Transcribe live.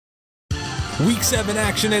Week 7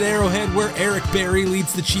 action at Arrowhead, where Eric Berry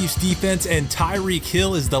leads the Chiefs defense and Tyreek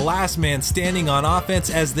Hill is the last man standing on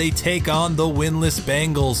offense as they take on the winless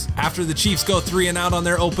Bengals. After the Chiefs go 3 and out on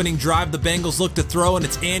their opening drive, the Bengals look to throw, and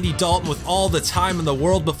it's Andy Dalton with all the time in the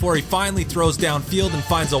world before he finally throws downfield and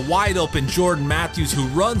finds a wide open Jordan Matthews, who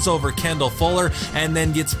runs over Kendall Fuller and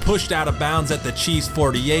then gets pushed out of bounds at the Chiefs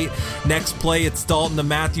 48. Next play, it's Dalton to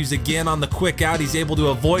Matthews again on the quick out. He's able to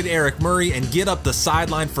avoid Eric Murray and get up the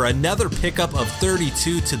sideline for another pickup of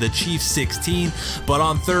 32 to the Chiefs 16. But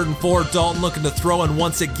on 3rd and 4, Dalton looking to throw and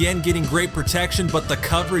once again getting great protection, but the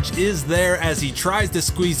coverage is there as he tries to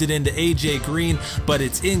squeeze it into AJ Green, but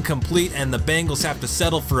it's incomplete and the Bengals have to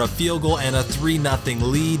settle for a field goal and a 3-0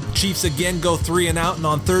 lead. Chiefs again go 3 and out, and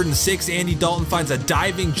on 3rd and 6, Andy Dalton finds a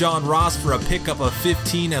diving John Ross for a pickup of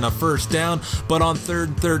 15 and a first down, but on 3rd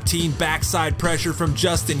and 13, backside pressure from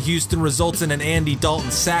Justin Houston results in an Andy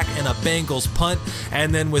Dalton sack and a Bengals punt.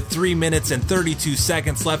 And then with 3 minutes and 32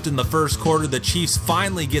 seconds left in the first quarter, the Chiefs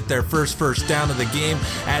finally get their first down of the game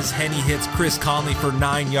as Henne hits Chris Conley for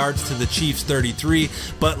 9 yards to the Chiefs 33.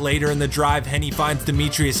 But later in the drive, Henne finds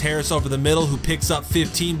Demetrius Harris over the middle, who picks up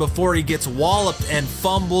 15 before he gets walloped and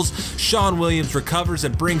fumbles. Sean Williams recovers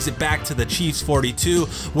and brings it back to the Chiefs 42,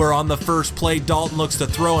 where on the first play, Dalton looks to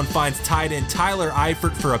throw and finds tight end Tyler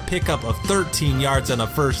Eifert for a pickup of 13 yards and a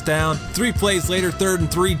first down. 3 plays later, 3rd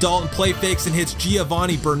and 3, Dalton play fakes and hits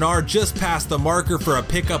Giovanni Bernard just past the marker for a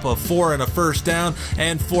pickup of 4 and a first down.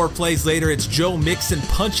 And 4 plays later, it's Joe Mixon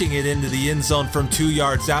punching it into the end zone from 2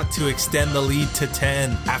 yards out to extend the lead to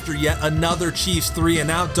 10. After yet another Chiefs 3 and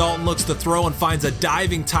out, Dalton looks to throw and finds a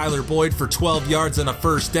diving Tyler Boyd for 12 yards and a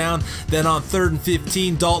first down. Then on 3rd and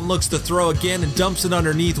 15, Dalton looks to throw again and dumps it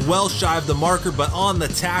underneath, well shy of the marker, but on the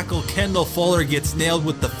tackle, Kendall Fuller gets nailed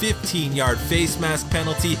with the 15-yard face mask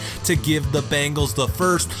penalty to give the Bengals the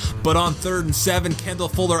first. But on 3rd and 7, Kendall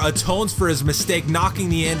Fuller atones for his mistake, knocking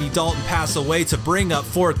the Andy Dalton pass away to bring up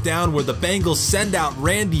 4th down, where the Bengals send out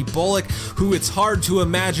Randy Bullock, who it's hard to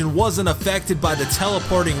imagine wasn't affected by the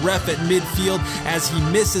teleporting ref at midfield, as he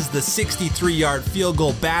misses the 63-yard field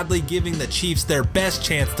goal badly, giving the Chiefs their best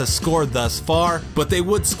chance to score thus far. But they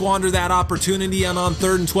would squander that opportunity, and on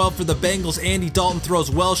 3rd and 12 for the Bengals, Andy Dalton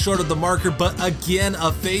throws well short of the marker, but again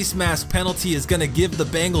a face mask penalty is going to give the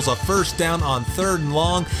Bengals a first down on 3rd and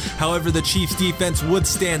long. However, the Chiefs defense would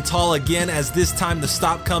stand tall again, as this time the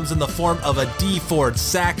stop comes in the form of a D Ford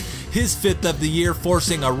sack, his 5th of the year,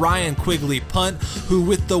 forcing a Ryan Quigley punt, who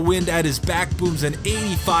with the wind at his back booms an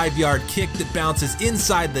 85-yard kick that bounces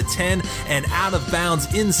inside the 10 and out of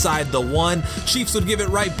bounds inside the 1. Chiefs would give it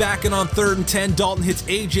right back, and on 3rd and 10, Dalton hits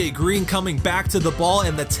AJ Green coming back to the ball,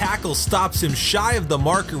 and the tackle stops him shy of the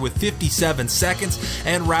marker with 57 seconds,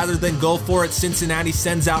 and rather than go for it, Cincinnati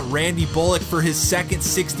sends out Randy Bullock for his second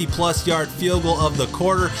 60-plus yard field goal of the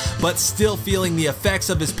quarter, but still feeling the effects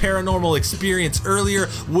of his paranormal experience earlier,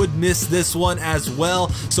 would miss this one as well.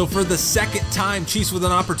 So for the second time, Chiefs with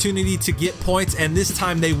an opportunity to get points, and this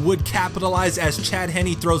time they would capitalize as Chad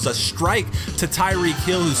Henne throws a strike to Tyreek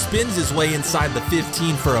Hill, who spins his way inside the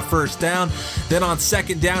 15 for a first down. Then on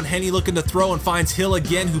 2nd down, Henne looking to throw and finds Hill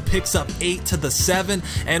again, who picks up 8 to the 7,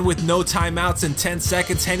 and with no timeouts in 10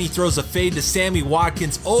 seconds, Henne throws a fade to Sammy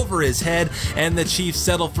Watkins over his head, and the Chiefs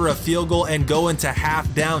settle for a field goal and go into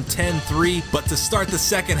half down 10-3. But to start the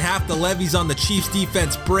second half, the levies on the Chiefs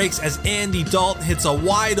defense breaks as Andy Dalton hits a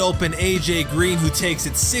wide open AJ Green, who takes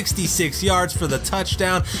it 66 yards for the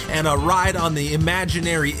touchdown and a ride on the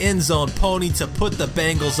imaginary end zone pony to put the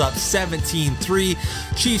Bengals up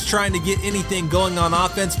 17-3. Chiefs trying to get anything going on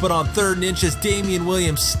offense, but on 3rd and inches, Damian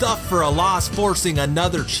Williams stuffed for a loss, forcing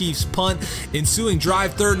another Chiefs punt. Ensuing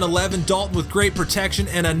drive, 3rd and 11, Dalton with great protection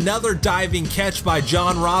and another diving catch by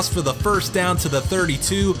John Ross for the first down to the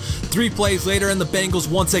 32. 3 plays later, and the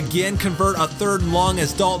Bengals once again convert a 3rd and long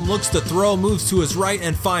as Dalton looks to throw, moves to his right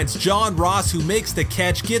and finds John Ross, who makes the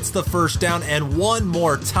catch, gets the first down, and one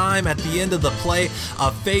more time at the end of the play,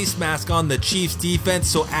 a face mask on the Chiefs defense,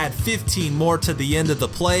 so add 15 more to the end of the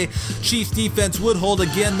play. Chiefs defense would hold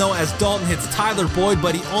again though, as Dalton hits Tyler Boyd,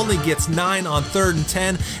 but he only gets 9 on 3rd and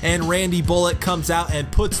 10, and Randy Bullock comes out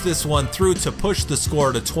and puts this one through to push the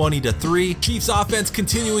score to 20-3. Chiefs offense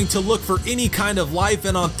continuing to look for any kind of life,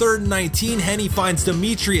 and on 3rd and 19, Henne finds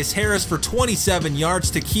Demetrius Harris for 27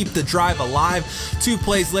 yards to keep the drive alive. 2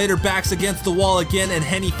 plays later, backs against the wall again, and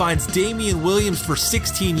Henne finds Damian Williams for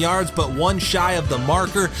 16 yards, but 1 shy of the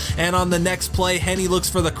marker. And on the next play, Henne looks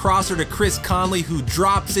for the crosser to Chris Conley, who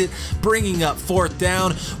drops it, bringing up 4th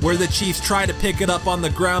down, where the Chiefs try to pick it up on the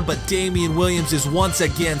ground, but Damian Williams is once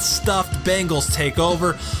again stuffed. Bengals take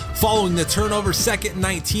over. Following the turnover, 2nd and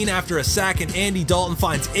 19 after a sack, and Andy Dalton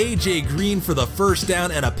finds AJ Green for the 1st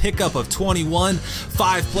down and a pickup of 21.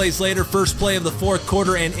 5 plays later, first play of the 4th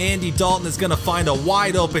quarter, and Andy Dalton is going to find a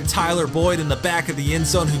wide open Tyler Boyd in the back of the end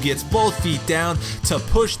zone, who gets both feet down to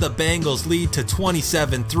push the Bengals lead to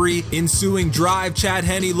 27-3. Ensuing drive, Chad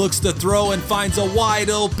Henne looks to throw and finds a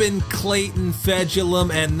wide open Clayton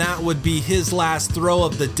Fedulum, and that would be his last throw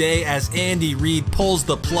of the day as Andy Reid pulls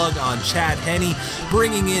the plug on Chad Henne,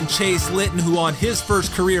 bringing in Chase Litton, who on his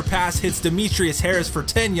first career pass hits Demetrius Harris for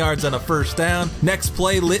 10 yards on a 1st down. Next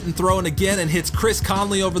play, Litton throwing again and hits Chris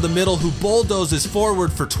Conley over the middle, who bulldozes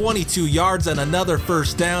forward for 22 yards and another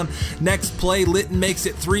 1st down. Next play, Litton makes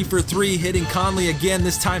it 3 for 3, hitting Conley again,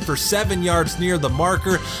 this time for 7 yards near the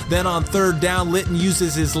marker. Then on 3rd down, Litton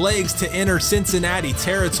uses his legs to enter Cincinnati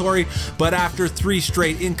territory, but after 3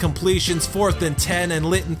 straight incompletions, 4th and 10, and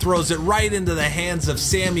Litton throws it right into the hands of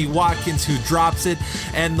Sammy Watkins, who drops it,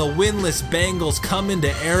 and the winless Bengals come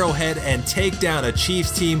into Arrowhead and take down a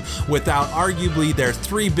Chiefs team without arguably their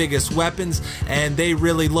 3 biggest weapons, and they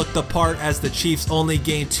really looked the part as the Chiefs only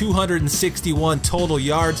gained 261 total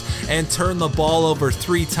yards and turn the ball over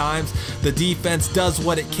 3 times. The defense does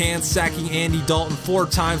what it can, sacking Andy Dalton 4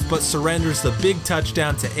 times, but surrenders the big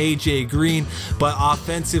touchdown to AJ Green, but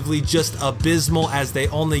offensively just abysmal as they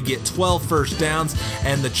only get 12 first downs,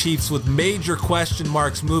 and the Chiefs with major question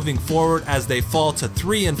marks moving forward as they fall to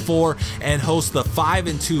 3-4 and host the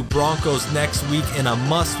 5-2 Broncos next week in a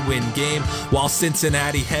must-win game, while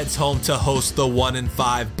Cincinnati heads home to host the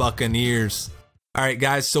 1-5 Buccaneers. All right,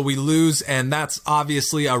 guys, so we lose, and that's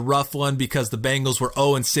obviously a rough one because the Bengals were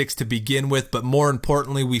 0-6 to begin with, but more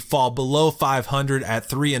importantly, we fall below 500 at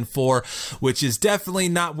 3-4, which is definitely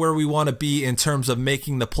not where we want to be in terms of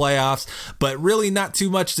making the playoffs, but really not too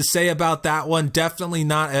much to say about that one. Definitely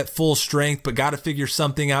not at full strength, but got to figure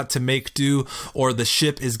something out to make do, or the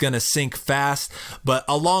ship is going to sink fast. But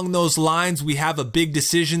along those lines, we have a big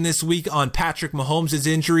decision this week on Patrick Mahomes'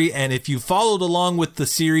 injury, and if you followed along with the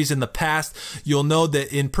series in the past, you'll know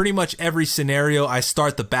that in pretty much every scenario I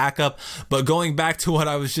start the backup, but going back to what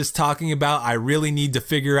I was just talking about, I really need to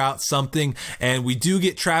figure out something, and we do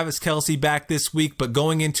get Travis Kelce back this week, but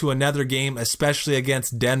going into another game, especially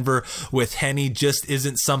against Denver with Henne, just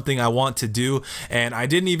isn't something I want to do, and I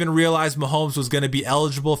didn't even realize Mahomes was going to be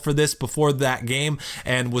eligible for this before that game,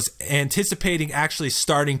 and was anticipating actually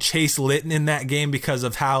starting Chase Litton in that game because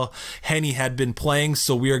of how Henne had been playing.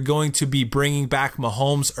 So we are going to be bringing back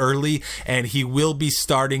Mahomes early, and he will be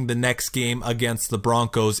starting the next game against the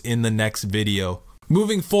Broncos in the next video.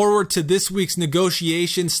 Moving forward to this week's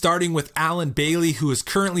negotiation, starting with Allen Bailey, who is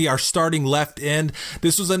currently our starting left end.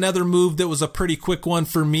 This was another move that was a pretty quick one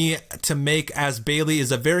for me to make, as Bailey is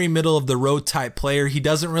a very middle of the road type player. He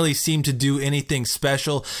doesn't really seem to do anything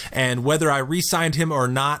special, and whether I re-signed him or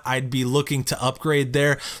not, I'd be looking to upgrade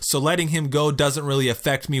there. So letting him go doesn't really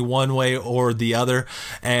affect me one way or the other.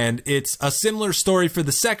 And it's a similar story for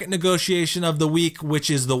the second negotiation of the week, which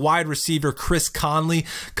is the wide receiver Chris Conley.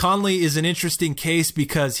 Conley is an interesting case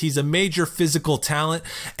because he's a major physical talent,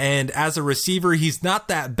 and as a receiver he's not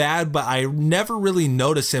that bad, but I never really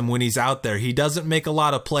notice him when he's out there. He doesn't make a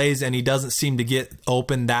lot of plays and he doesn't seem to get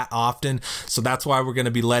open that often, so that's why we're going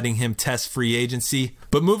to be letting him test free agency.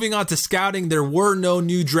 But moving on to scouting, there were no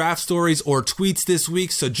new draft stories or tweets this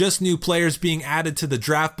week, so just new players being added to the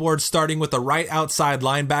draft board, starting with a right outside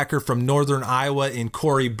linebacker from Northern Iowa in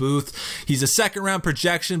Corey Booth. He's a 2nd round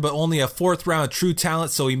projection, but only a 4th round true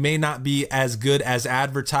talent, so he may not be as good as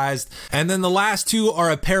advertised. And then the last 2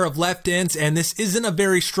 are a pair of left ends, and this isn't a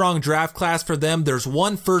very strong draft class for them. There's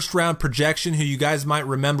one 1st round projection who you guys might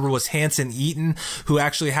remember was Hanson Eaton, who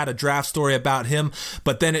actually had a draft story about him,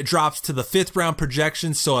 but then it drops to the 5th round projection,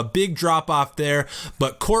 so a big drop off there.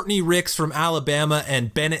 But Courtney Ricks from Alabama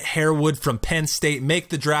and Bennett Harewood from Penn State make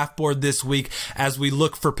the draft board this week as we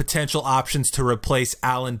look for potential options to replace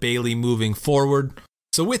Allen Bailey moving forward.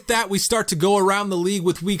 So with that, we start to go around the league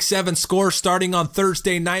with Week 7 scores, starting on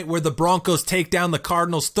Thursday night where the Broncos take down the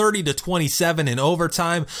Cardinals 30-27 in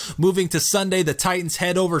overtime. Moving to Sunday, the Titans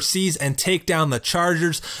head overseas and take down the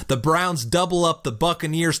Chargers. The Browns double up the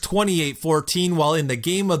Buccaneers 28-14, while in the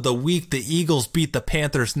game of the week, the Eagles beat the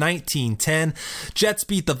Panthers 19-10. Jets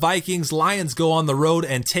beat the Vikings. Lions go on the road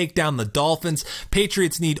and take down the Dolphins.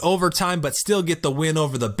 Patriots need overtime but still get the win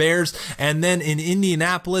over the Bears. And then in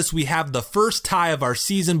Indianapolis, we have the first tie of our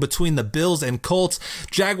season between the Bills and Colts.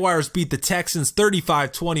 Jaguars beat the Texans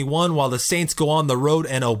 35-21, while the Saints go on the road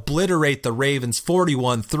and obliterate the Ravens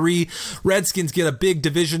 41-3. Redskins get a big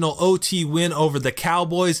divisional OT win over the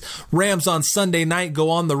Cowboys. Rams on Sunday night go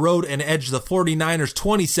on the road and edge the 49ers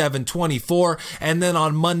 27-24. And then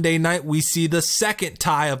on Monday night, we see the second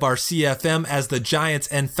tie of our CFM as the Giants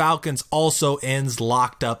and Falcons also ends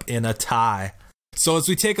locked up in a tie. So as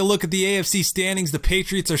we take a look at the AFC standings, the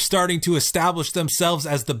Patriots are starting to establish themselves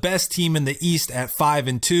as the best team in the East at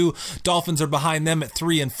 5-2. Dolphins are behind them at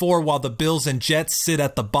 3-4, while the Bills and Jets sit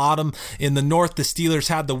at the bottom. In the North, the Steelers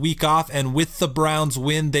had the week off, and with the Browns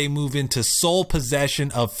win, they move into sole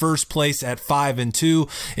possession of first place at 5-2.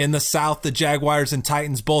 In the South, the Jaguars and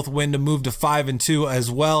Titans both win to move to 5-2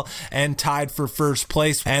 as well, and tied for first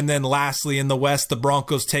place. And then lastly, in the West, the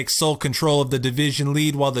Broncos take sole control of the division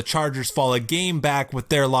lead, while the Chargers fall a game back with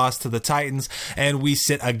their loss to the Titans, and we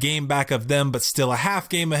sit a game back of them, but still a half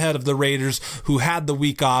game ahead of the Raiders, who had the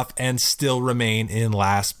week off and still remain in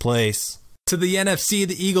last place. To the NFC,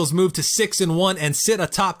 the Eagles move to 6-1 and sit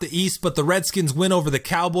atop the East, but the Redskins win over the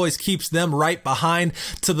Cowboys keeps them right behind.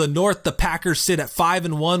 To the North, the Packers sit at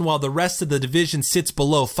 5-1, while the rest of the division sits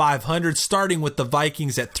below 500, starting with the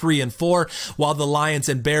Vikings at 3-4, while the Lions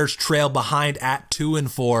and Bears trail behind at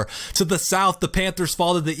 2-4. To the South, the Panthers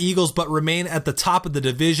fall to the Eagles but remain at the top of the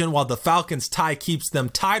division, while the Falcons tie keeps them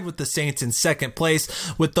tied with the Saints in second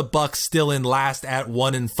place, with the Bucs still in last at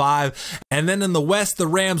 1-5. And then in the West, the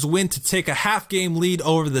Rams win to take a half-game lead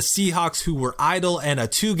over the Seahawks, who were idle, and a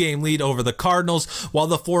 2-game lead over the Cardinals, while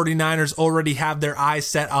the 49ers already have their eyes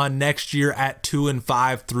set on next year at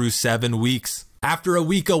 2-5 through 7 weeks. After a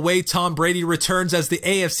week away, Tom Brady returns as the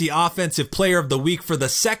AFC Offensive Player of the Week for the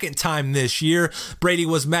second time this year. Brady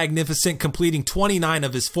was magnificent, completing 29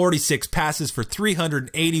 of his 46 passes for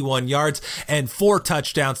 381 yards and 4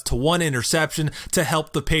 touchdowns to 1 interception to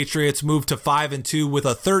help the Patriots move to 5-2 with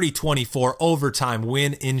a 30-24 overtime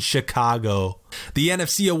win in Chicago. The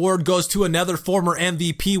NFC award goes to another former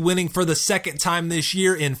MVP, winning for the second time this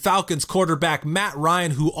year in Falcons quarterback Matt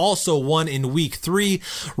Ryan, who also won in Week 3.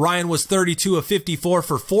 Ryan was 32 of 54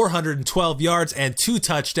 for 412 yards and 2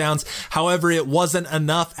 touchdowns. However, it wasn't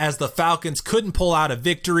enough as the Falcons couldn't pull out a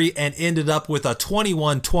victory and ended up with a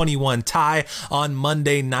 21-21 tie on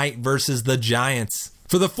Monday night versus the Giants.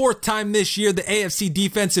 For the 4th time this year, the AFC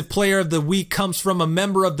Defensive Player of the Week comes from a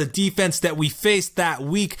member of the defense that we faced that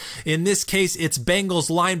week. In this case, it's Bengals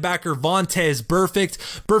linebacker Vontaze Burfict.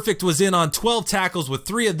 Burfict was in on 12 tackles, with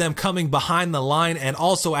 3 of them coming behind the line, and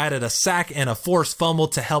also added a sack and a forced fumble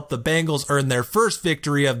to help the Bengals earn their first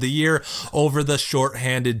victory of the year over the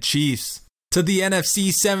short-handed Chiefs. To the NFC,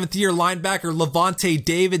 7th-year linebacker Levante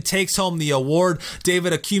David takes home the award.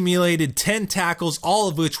 David accumulated 10 tackles, all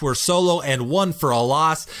of which were solo and 1 for a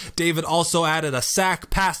loss. David also added a sack,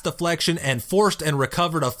 pass deflection, and forced and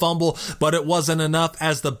recovered a fumble, but it wasn't enough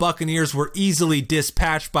as the Buccaneers were easily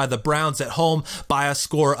dispatched by the Browns at home by a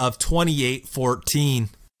score of 28-14.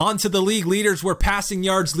 On to the league leaders, where passing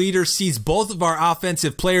yards leader sees both of our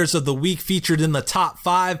offensive players of the week featured in the top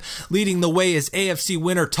 5. Leading the way is AFC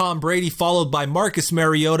winner Tom Brady, followed by Marcus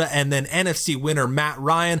Mariota, and then NFC winner Matt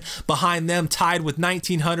Ryan. Behind them, tied with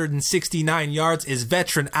 1,969 yards, is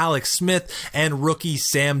veteran Alex Smith and rookie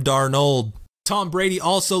Sam Darnold. Tom Brady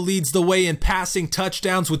also leads the way in passing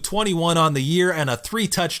touchdowns with 21 on the year and a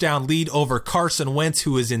 3-touchdown lead over Carson Wentz,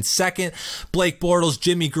 who is in second. Blake Bortles,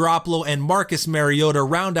 Jimmy Garoppolo, and Marcus Mariota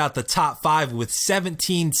round out the top 5 with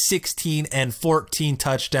 17, 16, and 14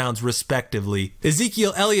 touchdowns respectively.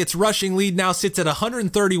 Ezekiel Elliott's rushing lead now sits at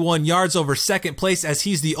 131 yards over second place, as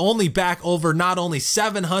he's the only back over not only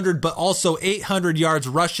 700 but also 800 yards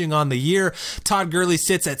rushing on the year. Todd Gurley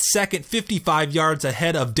sits at second, 55 yards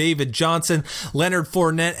ahead of David Johnson. Leonard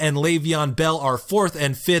Fournette and Le'Veon Bell are 4th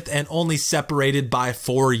and 5th and only separated by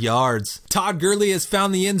 4 yards. Todd Gurley has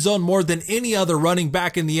found the end zone more than any other running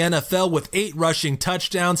back in the NFL with 8 rushing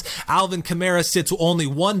touchdowns. Alvin Kamara sits only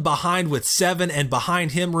 1 behind with 7, and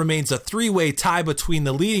behind him remains a 3-way tie between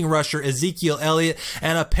the leading rusher Ezekiel Elliott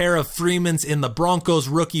and a pair of Freemans in the Broncos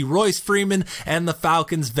rookie Royce Freeman and the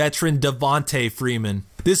Falcons veteran Devontae Freeman.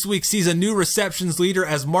 This week sees a new receptions leader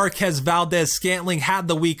as Marquez Valdez-Scantling had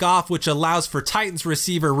the week off, which allows for Titans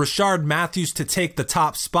receiver Rashard Matthews to take the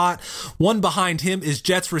top spot. 1 behind him is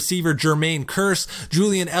Jets receiver Jermaine Kearse.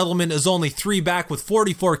 Julian Edelman is only 3 back with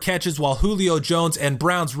 44 catches, while Julio Jones and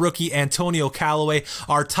Browns rookie Antonio Callaway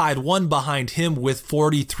are tied 1 behind him with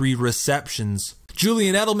 43 receptions.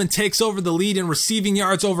 Julian Edelman takes over the lead in receiving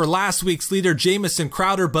yards over last week's leader Jamison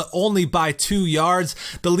Crowder, but only by 2 yards.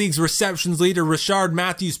 The league's receptions leader Rashard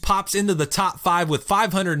Matthews pops into the top 5 with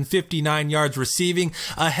 559 yards receiving,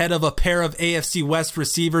 ahead of a pair of AFC West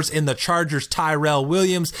receivers in the Chargers' Tyrell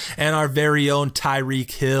Williams and our very own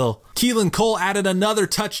Tyreek Hill. Keelan Cole added another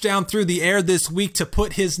touchdown through the air this week to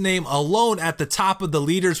put his name alone at the top of the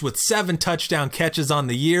leaders with 7 touchdown catches on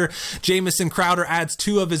the year. Jamison Crowder adds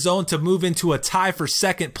 2 of his own to move into a tie for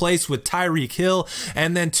second place with Tyreek Hill,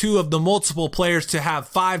 and then 2 of the multiple players to have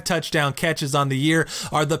 5 touchdown catches on the year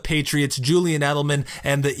are the Patriots' Julian Edelman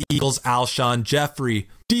and the Eagles' Alshon Jeffrey.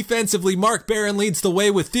 Defensively, Mark Barron leads the way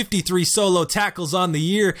with 53 solo tackles on the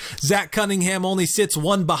year. Zach Cunningham only sits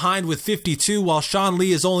 1 behind with 52, while Sean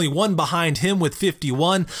Lee is only 1 behind him with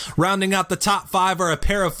 51. Rounding out the top 5 are a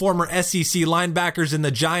pair of former SEC linebackers in the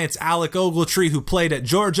Giants' Alec Ogletree, who played at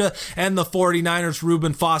Georgia, and the 49ers'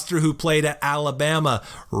 Reuben Foster, who played at Alabama.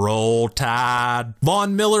 Roll Tide.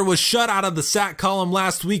 Von Miller was shut out of the sack column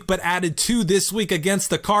last week, but added 2 this week against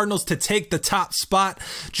the Cardinals to take the top spot.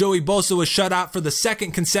 Joey Bosa was shut out for the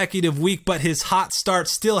second consecutive week, but his hot start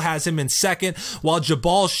still has him in second, while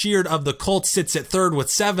Jabal Sheard of the Colts sits at third with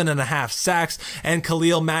 7.5 sacks, and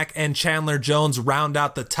Khalil Mack and Chandler Jones round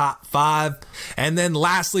out the top 5. And then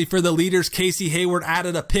lastly, for the leaders, Casey Hayward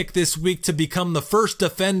added a pick this week to become the first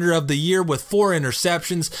defender of the year with 4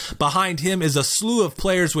 interceptions. Behind him is a slew of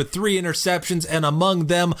players with 3 interceptions, and among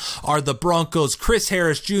them are the Broncos' Chris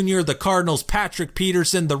Harris Jr., the Cardinals' Patrick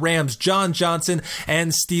Peterson, the Rams' John Johnson,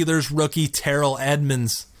 and Steelers rookie Terrell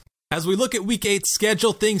Edmonds. As we look at Week 8's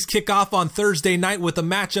schedule, things kick off on Thursday night with a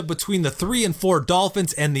matchup between the 3-4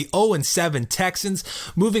 Dolphins and the 0-7 Texans.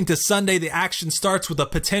 Moving to Sunday, the action starts with a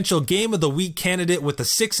potential Game of the Week candidate with the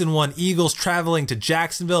 6-1 Eagles traveling to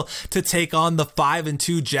Jacksonville to take on the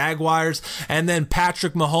 5-2 Jaguars. And then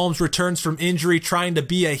Patrick Mahomes returns from injury, trying to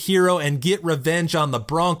be a hero and get revenge on the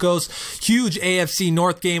Broncos. Huge AFC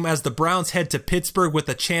North game as the Browns head to Pittsburgh with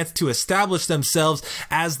a chance to establish themselves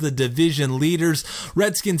as the division leaders.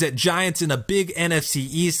 Redskins at Giants in a big NFC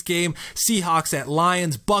East game, Seahawks at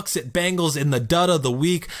Lions, Bucks at Bengals in the dud of the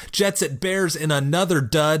week, Jets at Bears in another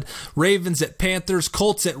dud, Ravens at Panthers,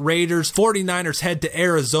 Colts at Raiders, 49ers head to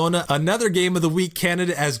Arizona, another Game of the Week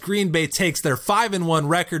candidate as Green Bay takes their 5-1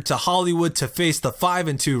 record to Hollywood to face the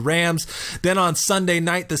 5-2 Rams. Then on Sunday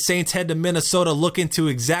night, the Saints head to Minnesota looking to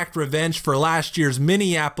exact revenge for last year's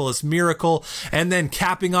Minneapolis Miracle. And then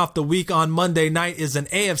capping off the week on Monday night is an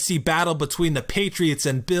AFC battle between the Patriots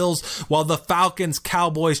and Bills, while the Falcons,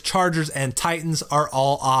 Cowboys, Chargers, and Titans are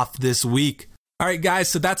all off this week. Alright guys,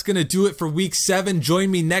 so that's going to do it for Week 7. Join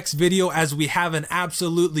me next video as we have an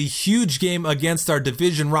absolutely huge game against our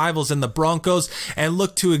division rivals in the Broncos and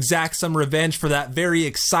look to exact some revenge for that very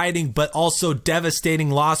exciting but also devastating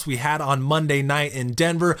loss we had on Monday night in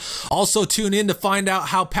Denver. Also tune in to find out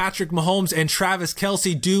how Patrick Mahomes and Travis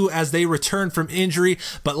Kelce do as they return from injury.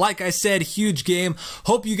 But like I said, huge game.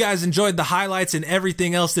 Hope you guys enjoyed the highlights and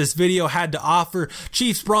everything else this video had to offer.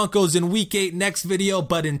 Chiefs Broncos in Week 8 next video,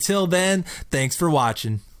 but until then, thanks for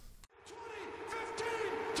watching.